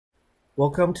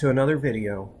Welcome to another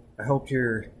video. I hope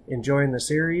you're enjoying the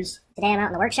series. Today I'm out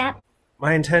in the workshop.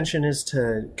 My intention is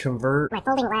to convert My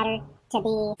folding ladder to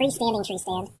be freestanding tree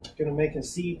stand. I'm going to make a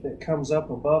seat that comes up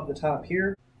above the top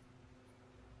here.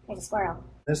 There's a squirrel.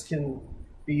 This can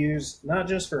be used not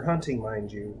just for hunting,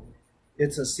 mind you.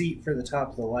 It's a seat for the top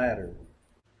of the ladder.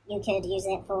 You could use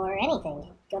it for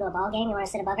anything. Go to a ball game, you want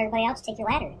to sit above everybody else, take your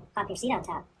ladder, pop your seat on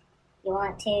top. You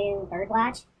want to bird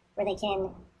watch, where they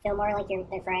can feel more like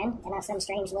their friend and not some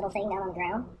strange little thing down on the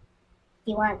ground. If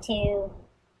you want to,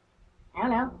 I don't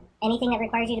know, anything that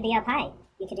requires you to be up high,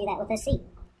 you could do that with this seat,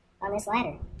 on this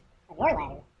ladder,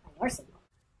 on your seat.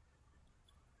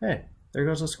 Hey, there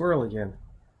goes a squirrel again.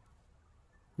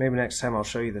 Maybe next time I'll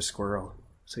show you the squirrel,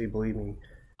 so you believe me.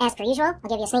 As per usual, I'll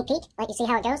give you a sneak peek, let you see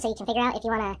how it goes so you can figure out if you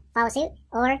want to follow suit,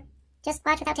 or just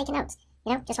watch without taking notes.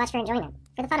 You know, just watch for enjoyment,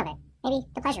 for the fun of it, maybe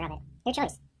the pleasure of it, your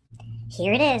choice.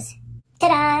 Here it is.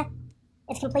 Ta-da!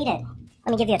 It's completed.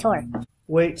 Let me give you a tour.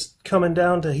 Weight's coming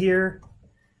down to here.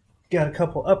 Got a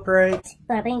couple uprights.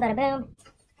 Bada bing, bada boom.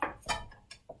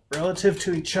 Relative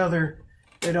to each other,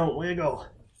 they don't wiggle.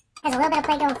 Has a little bit of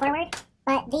play going forward,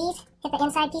 but these hit the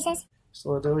inside pieces. Just a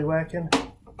little dilly whacking.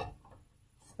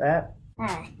 That.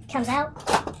 Comes out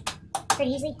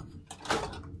pretty easy.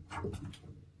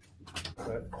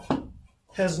 But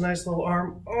has a nice little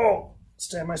arm. Oh,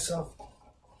 stab myself.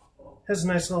 Has a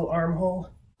nice little armhole.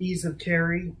 Ease of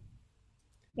carry.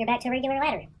 You're back to a regular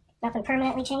ladder. Nothing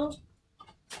permanently changed.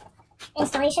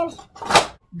 Installation.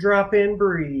 Drop in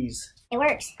breeze. It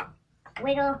works.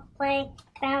 Wiggle, play,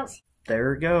 bounce.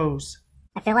 There it goes.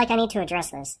 I feel like I need to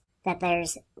address this, that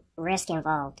there's risk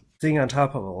involved. Sitting on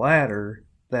top of a ladder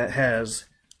that has,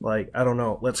 like, I don't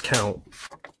know, let's count.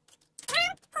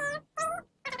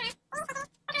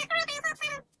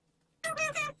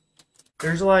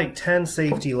 There's like 10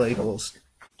 safety labels.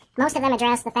 Most of them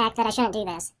address the fact that I shouldn't do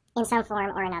this in some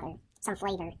form or another, some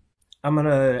flavor. I'm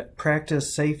gonna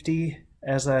practice safety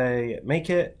as I make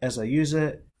it, as I use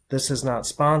it. This is not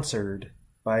sponsored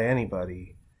by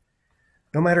anybody.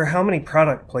 No matter how many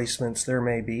product placements there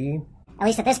may be. At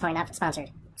least at this point, not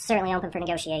sponsored. Certainly open for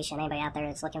negotiation. Anybody out there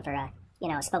that's looking for a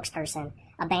spokesperson,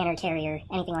 a banner carrier,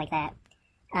 anything like that.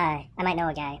 I might know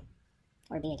a guy,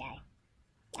 or be a guy.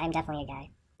 I'm definitely a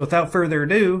guy. Without further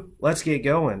ado, let's get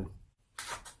going.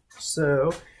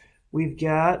 So, we've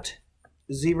got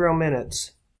 0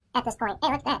 minutes. At this point. Hey,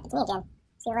 look at that. It's me again.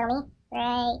 See a little me?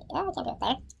 Right. Oh, I can't do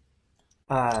it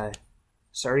there.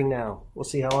 Starting now. We'll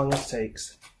see how long this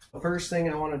takes. The first thing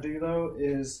I want to do, though,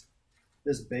 is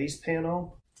this base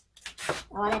panel. I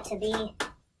want it to be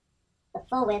the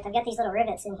full width. I've got these little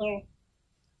rivets in here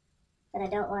that I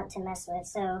don't want to mess with,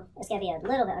 so it's got to be a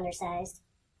little bit undersized.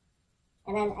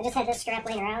 And then I just had this strap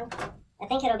laying around. I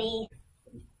think it'll be...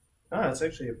 it's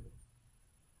actually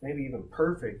maybe even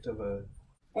perfect of a...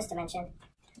 this dimension.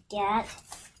 Got...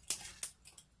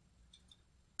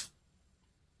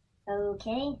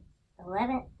 okay, 12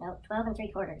 and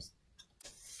 3/4.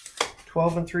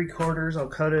 12 and 3/4. I'll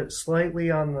cut it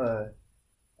slightly on the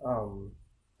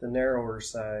narrower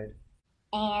side.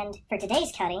 And for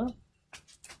today's cutting,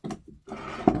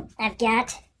 I've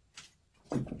got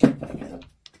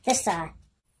this saw.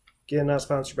 Again, not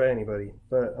sponsored by anybody,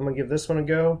 but I'm gonna give this one a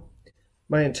go.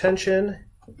 My intention,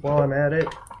 while I'm at it,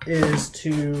 is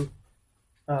to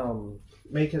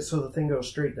make it so the thing goes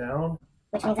straight down.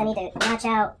 Which means I need to notch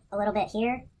out a little bit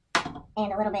here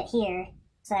and a little bit here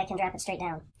so I can drop it straight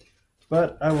down.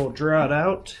 But I will draw it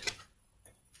out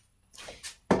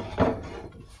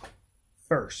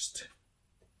first.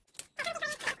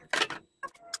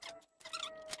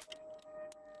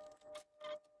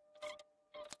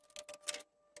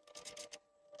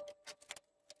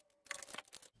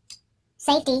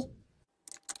 Safety.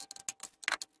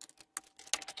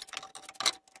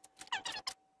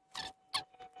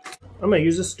 I'm gonna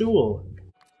use a stool.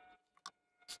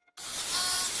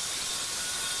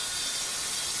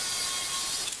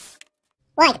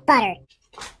 Like butter.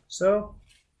 So,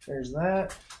 there's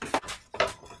that.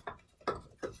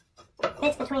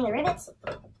 Fits between the rivets.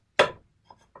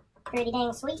 Pretty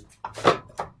dang sweet.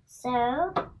 So,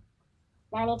 now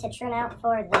I need to trim out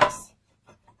for this.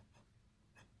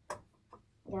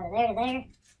 Go to there to there.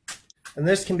 And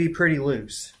this can be pretty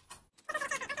loose.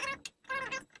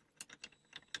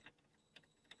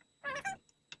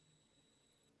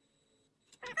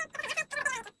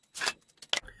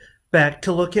 Back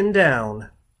to looking down.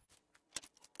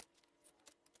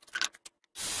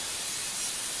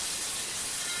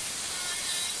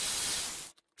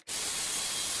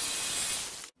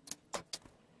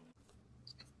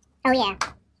 Oh yeah.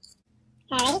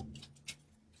 Alrighty.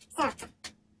 So.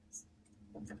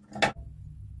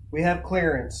 We have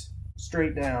clearance.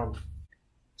 straight down.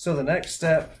 So the next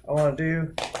step I want to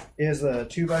do is a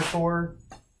 2x4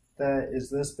 that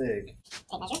is this big.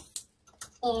 Tape measure is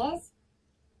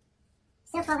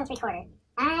still 12 3/4.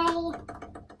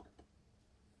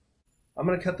 I'm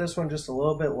going to cut this one just a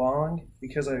little bit long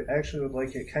because I actually would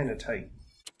like it kind of tight.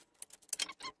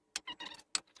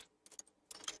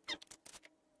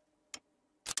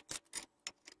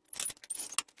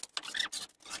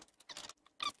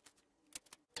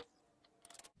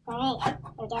 Alright, here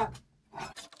we go.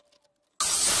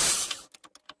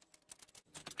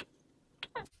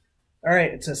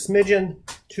 Alright, it's a smidgen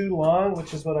too long,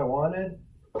 which is what I wanted.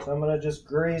 So I'm going to just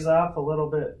graze off a little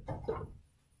bit.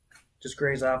 Just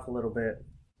graze off a little bit.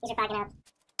 These are flagging out.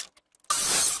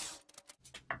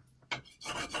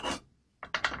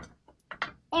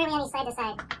 There we go, side to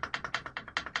side.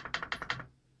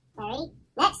 Alrighty,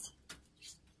 next.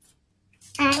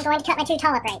 I'm going to cut my 2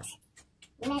 tall uprights.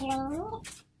 Measuring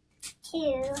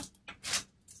 2.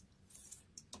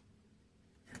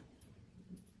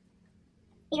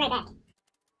 Be right back.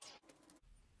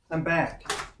 I'm back.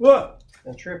 Whoa!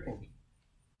 I'm tripping.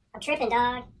 I'm tripping,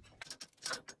 dog.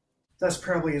 That's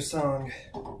probably a song.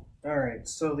 Alright,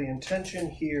 so the intention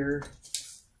here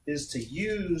is to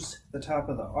use the top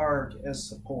of the arc as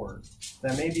support.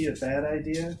 That may be a bad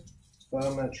idea, but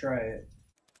I'm going to try it.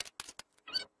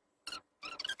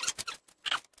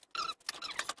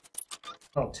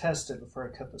 I'll test it before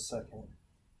I cut the second.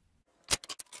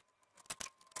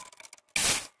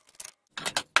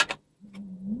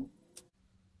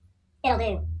 It'll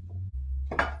do.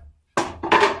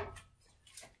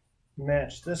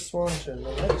 Match this one to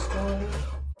the next one.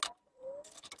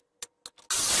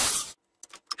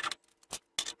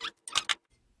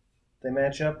 They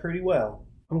match up pretty well.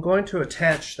 I'm going to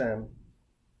attach them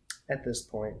at this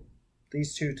point.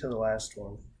 These two to the last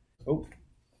one. Oh.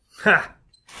 Ha!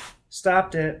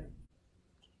 Stopped it.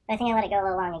 I think I let it go a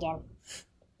little long again.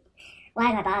 Why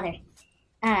did I bother?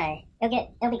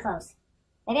 It'll be close.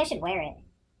 Maybe I should wear it.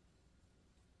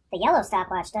 The yellow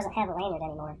stopwatch doesn't have a lanyard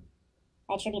anymore.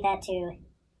 I attribute that to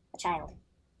a child.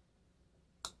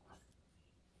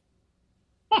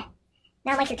 Yeah,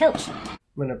 not like your coach. I'm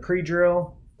going to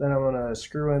pre-drill, then I'm going to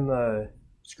screw in the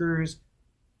screws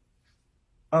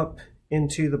up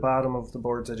into the bottom of the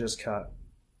boards I just cut.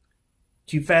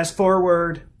 Cue fast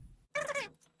forward.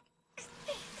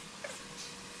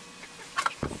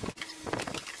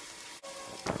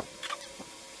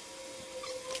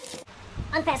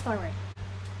 Unfast forward.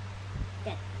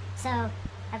 Good. So,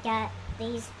 I've got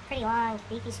these pretty long,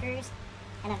 beefy screws,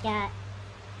 and I've got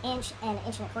 1 inch and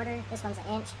 1 1/4 inch. This one's 1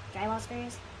 inch drywall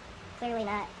screws. Clearly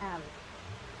not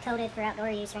coated for outdoor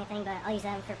use or anything, but I'll use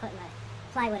them for putting the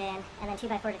plywood in. And then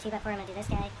 2x4 to 2x4, I'm going to do this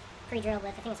guy, pre-drilled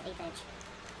with, I think it's 1/8 inch.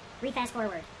 Re-fast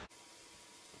forward.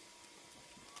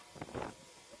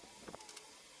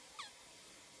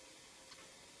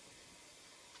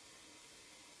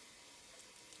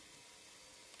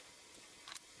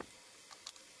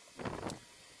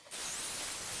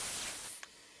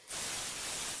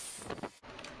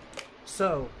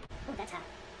 So, Oh, that's hot.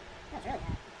 That's really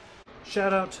hot.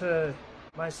 shout out to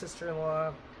my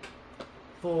sister-in-law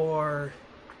for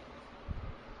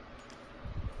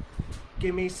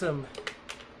giving me some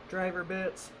driver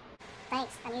bits.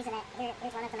 Thanks, I'm using it.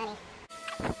 Here's one of the many.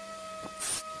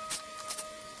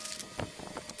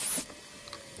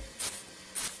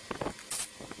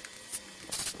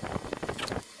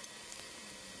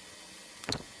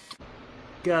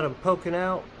 Got them poking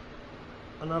out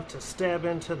enough to stab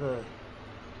into the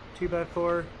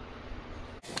 2x4.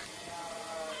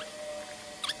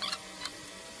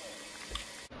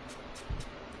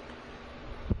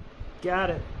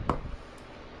 Got it.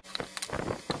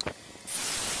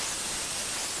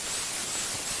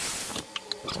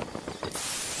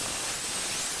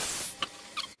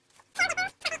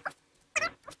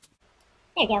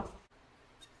 There you go.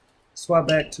 Swap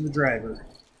back to the driver.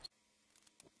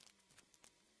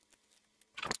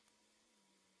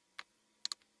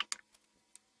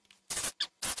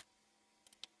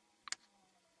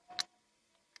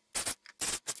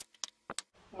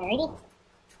 Alrighty.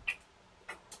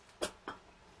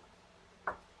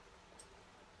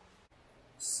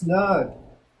 Snug.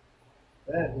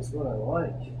 That is what I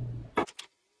like.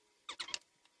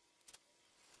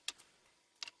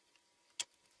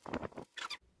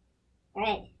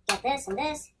 Alright, got this and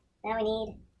this. Now we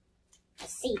need a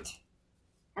seat.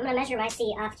 I'm going to measure my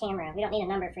seat off camera. We don't need a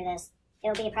number for this.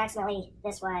 It'll be approximately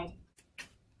this wide.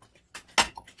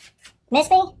 Miss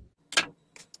me?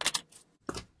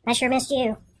 I sure missed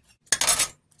you.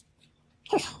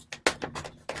 It's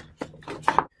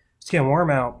getting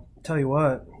warm out, tell you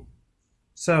what.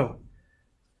 So,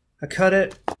 I cut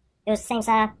it. It was the same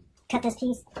size. Cut this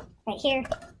piece right here,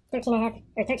 13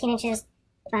 inches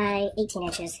by 18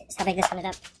 inches is how big this ended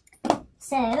up.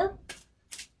 So,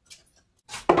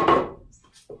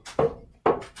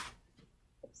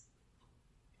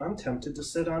 I'm tempted to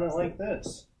sit on it like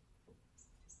this.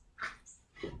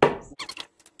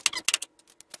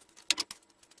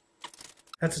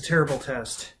 That's a terrible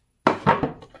test.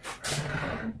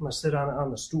 I'm gonna sit on it on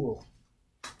the stool.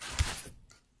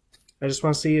 I just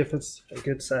want to see if it's a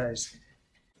good size.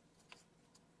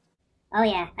 oh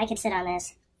yeah, I could sit on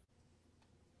this.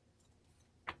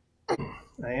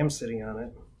 I am sitting on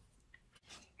it.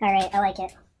 Alright, I like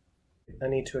it. I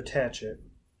need to attach it.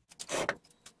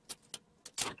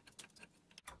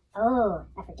 Oh,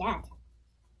 I forgot.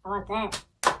 I want that.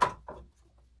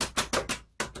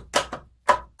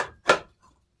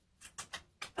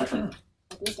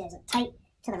 These guys are tight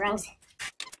to the rungs.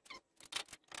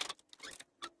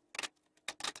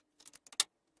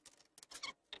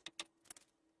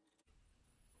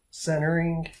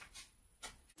 Centering.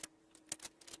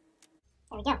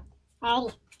 There we go.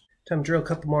 Alrighty. Time to drill a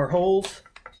couple more holes.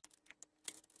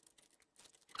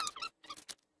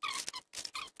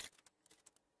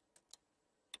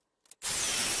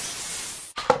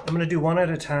 I'm going to do one at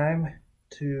a time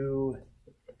to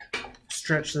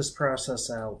stretch this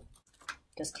process out.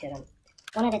 Just kidding.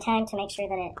 One at a time to make sure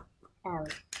that it, I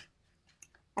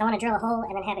don't want to drill a hole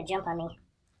and then have it jump on me.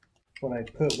 When I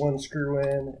put one screw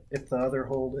in, if the other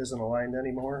hole isn't aligned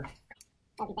anymore.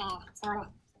 That'd be bad. So I want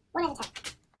to, one at a time.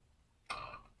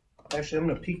 Actually, I'm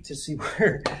going to peek to see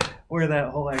where that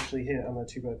hole actually hit on the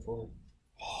 2x4.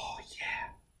 Oh, yeah.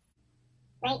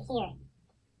 Right here.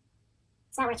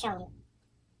 It's not worth showing you.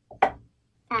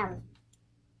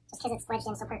 Just because it's wedged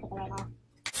in so perfectly right now.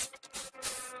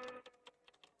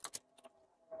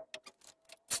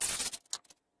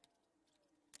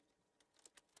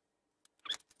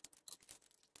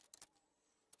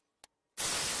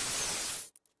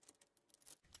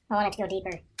 I want it to go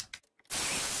deeper.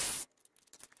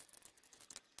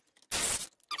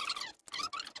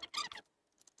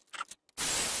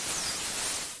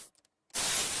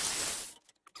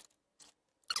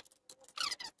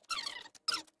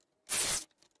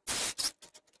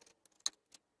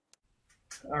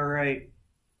 All right,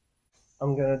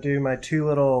 I'm gonna do my two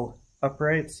little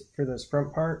uprights for this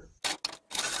front part,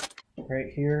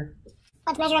 right here.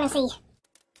 Let's measure them and see.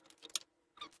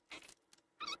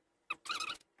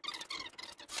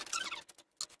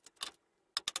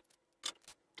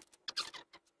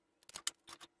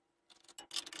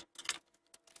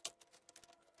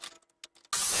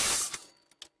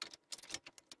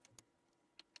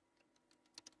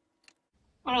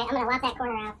 All right, I'm gonna lop that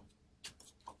corner out.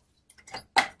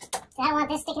 I don't want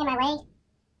this sticking in my leg.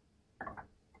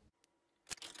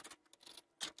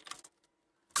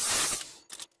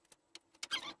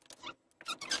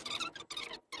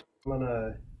 I'm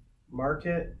gonna mark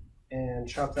it and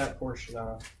chop that portion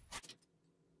off.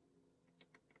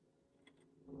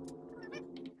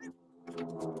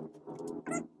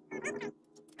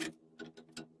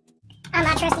 On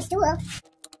my trusty stool.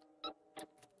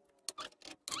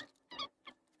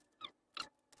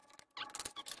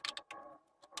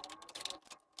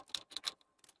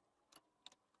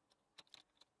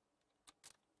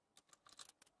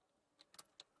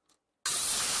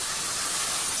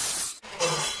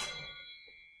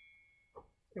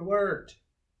 It worked.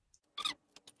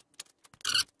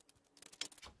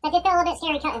 That did feel a little bit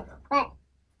scary cutting, but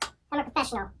I'm a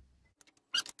professional.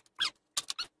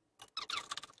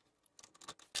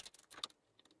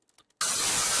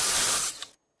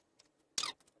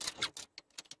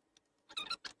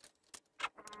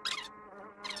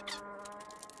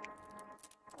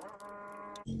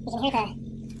 You can hear the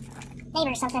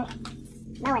neighbor or something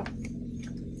mowing.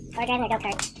 Or driving a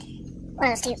go-kart.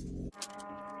 One of those two.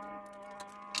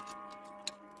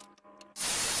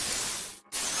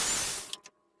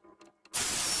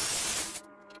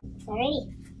 Alrighty,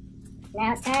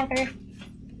 now it's time for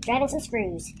driving some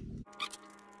screws.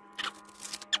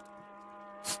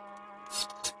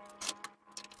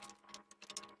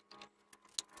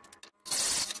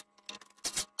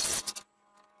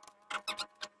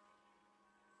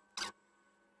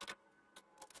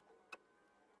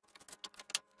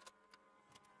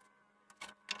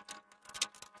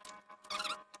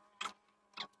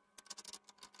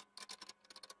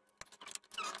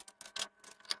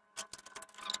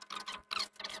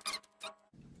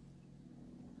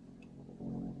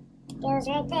 Goes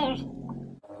right there.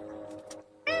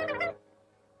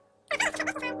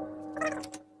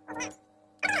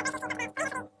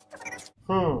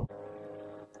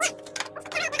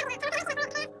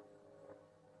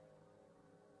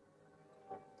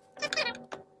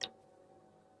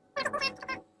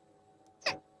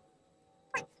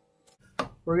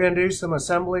 We're going to do some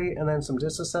assembly and then some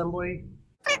disassembly.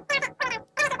 And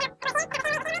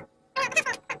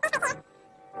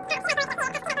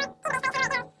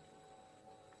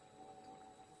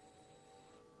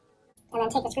then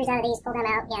take the screws out of these, pull them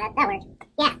out. Yeah, that worked.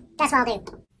 Yeah, that's what I'll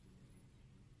do.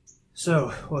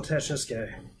 So, we'll attach this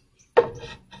guy.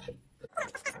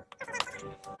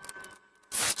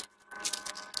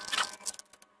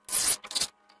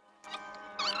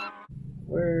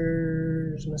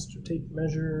 Where's Mr. Tape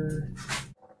Measure?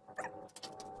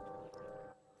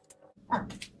 Oh,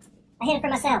 I hit it for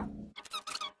myself.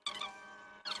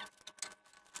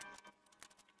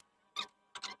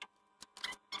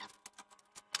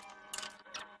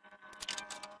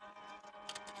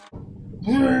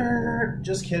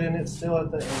 Just kidding, it's still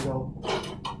at the angle.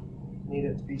 Need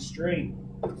it to be straight.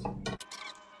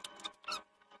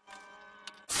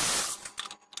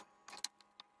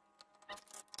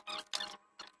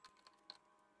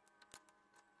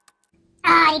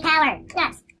 Ah, I need power.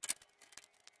 Nuts.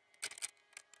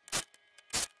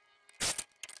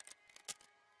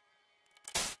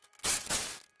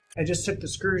 I just took the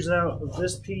screws out of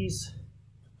this piece.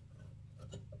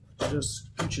 Just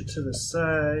scooch it to the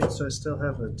side so I still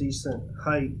have a decent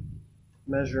height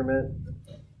measurement.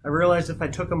 I realized if I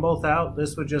took them both out,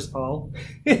 this would just fall.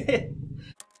 That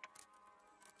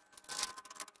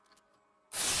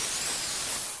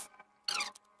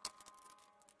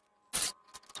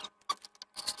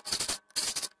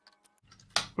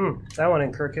one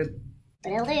ain't crooked.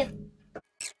 But it'll do.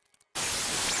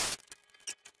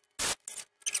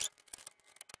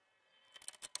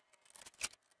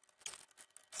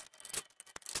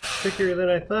 Trickier than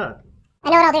I thought.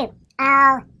 I know what I'll do.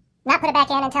 I'll not put it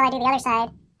back in until I do the other side,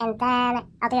 and then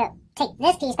I'll do it. Take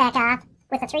this piece back off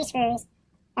with the 3 screws,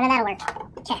 and then that'll work.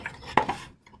 Okay.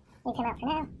 Leave him out for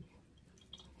now.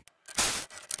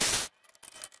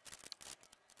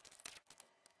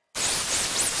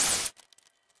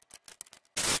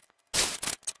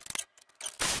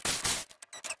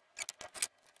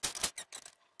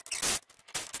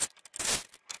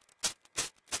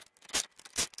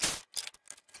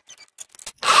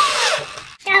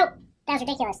 Oh, that was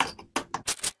ridiculous.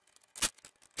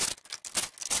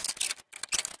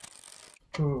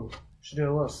 Should do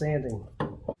a little sanding.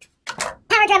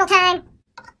 Power dremel time!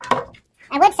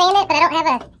 I would sand it, but I don't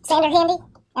have a sander handy,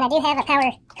 and I do have a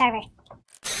power carver.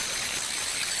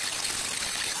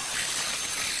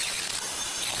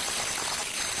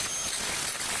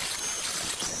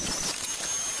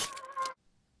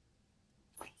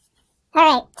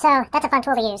 Alright, so that's a fun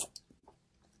tool to use.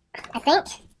 I think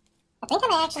I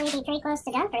may actually be pretty close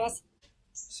to done for this.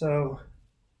 So,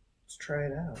 let's try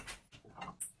it out.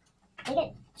 Take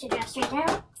it. Should drop straight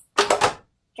down.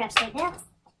 Drop straight down.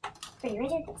 Pretty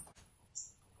rigid.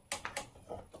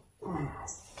 Oh,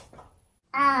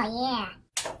 yeah.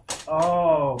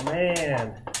 Oh,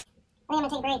 man. I think I'm going to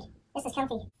take a break. This is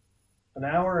comfy. 1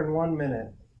 hour and 1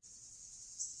 minute.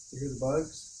 You hear the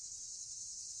bugs?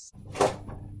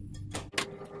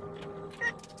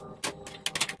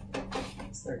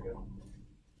 There you go.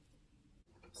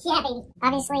 Yeah, baby.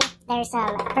 Obviously, there's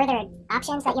some further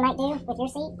options that you might do with your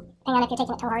seat, depending on if you're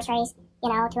taking it to a horse race, you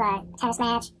know, to a tennis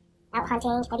match, out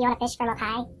hunting, maybe you want to fish from up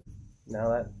high. No,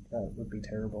 that would be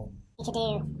terrible. You could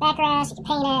do backrest, you can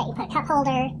paint it, you put a cup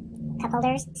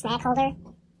holders, snack holder.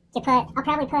 You put, I'll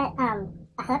probably put a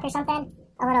hook or something,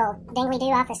 a little dangly-do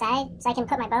off the side, so I can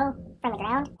put my bow from the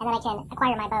ground, and then I can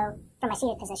acquire my bow from my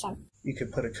seated position. You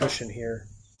could put a cushion here.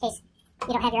 In case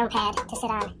you don't have your own pad to sit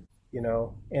on. You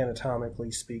know,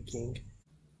 anatomically speaking.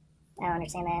 I don't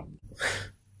understand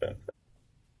that.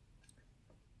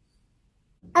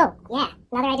 Oh, yeah,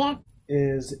 another idea?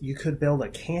 Is you could build a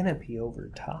canopy over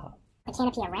top. A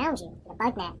canopy around you, a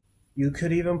bug net. You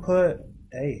could even put,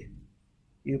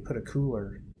 you put a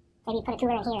cooler. Maybe you put a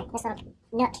cooler in here, this little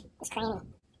nook, this cranny.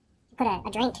 You put a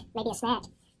drink, maybe a snack,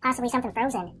 possibly something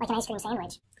frozen, like an ice cream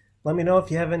sandwich. Let me know if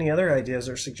you have any other ideas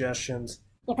or suggestions.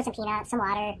 You put some peanuts, some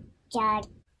water, jug.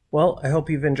 Well, I hope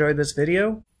you've enjoyed this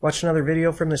video. Watch another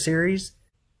video from the series.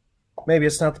 Maybe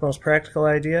it's not the most practical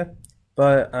idea,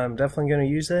 but I'm definitely going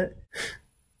to use it.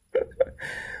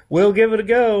 We'll give it a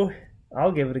go.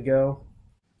 I'll give it a go.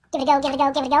 Give it a go, give it a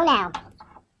go, give it a go now.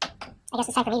 I guess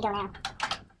it's time for me to go now.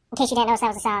 In case you didn't notice, that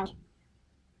was a song.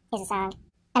 Here's a song.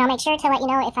 And I'll make sure to let you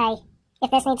know if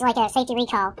this needs like a safety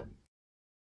recall.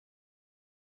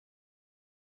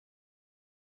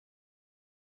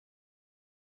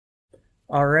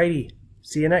 Alrighty.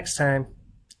 See you next time.